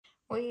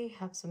We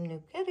have some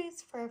new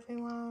goodies for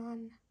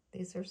everyone.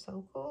 These are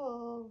so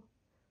cool.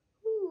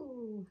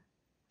 Ooh,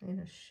 I'm going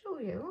to show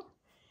you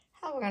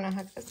how we're going to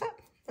hook this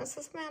up. This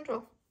is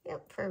mandrel.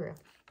 Yep, for real.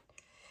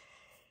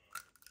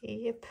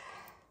 Yep.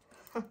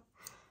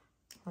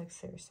 Like,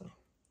 seriously.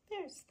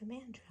 There's the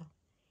mandrel.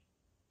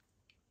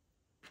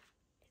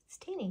 It's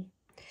teeny.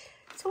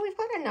 So we've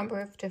got a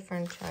number of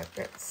different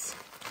grits,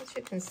 as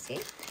you can see.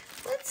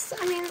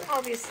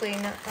 Obviously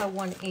a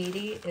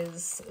 180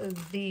 is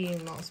the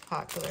most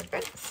popular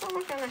grit, so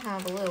we're going to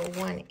have a little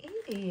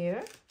 180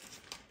 here.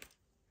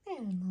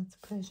 And let's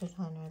put it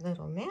on our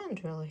little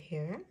mandrel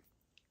here.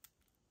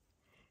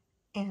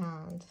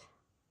 And,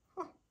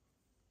 look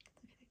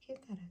how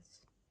cute that is.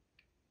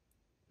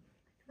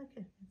 Look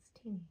at it, it's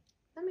teeny.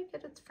 Let me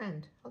get its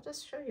friend. I'll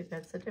just show you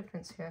guys the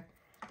difference here.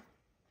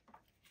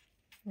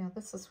 Now,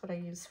 this is what I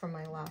used for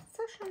my last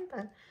session,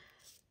 but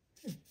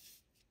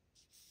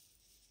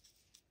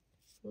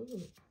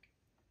ooh,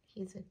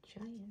 he's a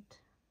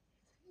giant.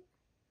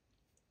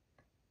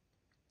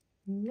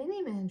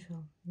 Mini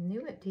mandrel,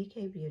 new at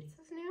DK Beauty.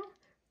 This is new.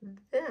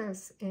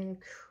 This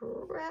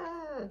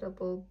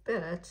incredible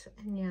bit,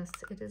 and yes,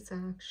 it is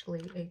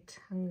actually a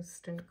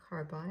tungsten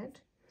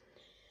carbide.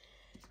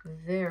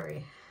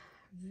 Very,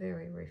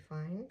 very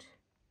refined.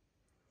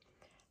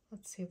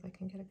 Let's see if I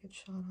can get a good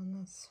shot on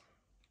this.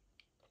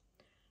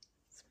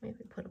 Let's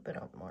maybe put a bit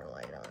of more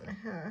light on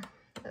here.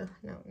 Oh,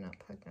 no, not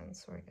plugged in.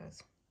 Sorry,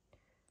 guys.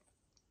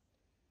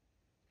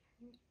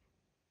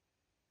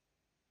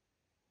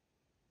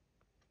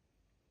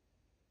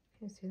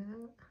 Can you see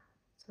that?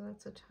 So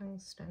that's a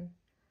tungsten,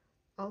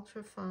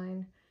 ultra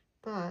fine,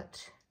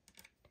 but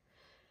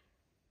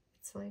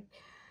it's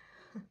like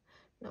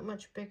not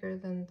much bigger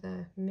than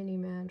the mini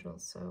mandrel.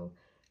 So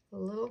the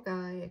little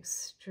guy,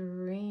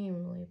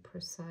 extremely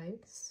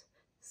precise,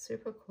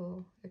 super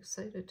cool.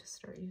 Excited to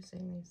start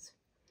using these.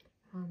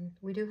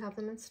 We do have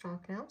them in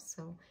stock now,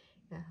 so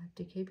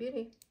DK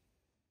Beauty.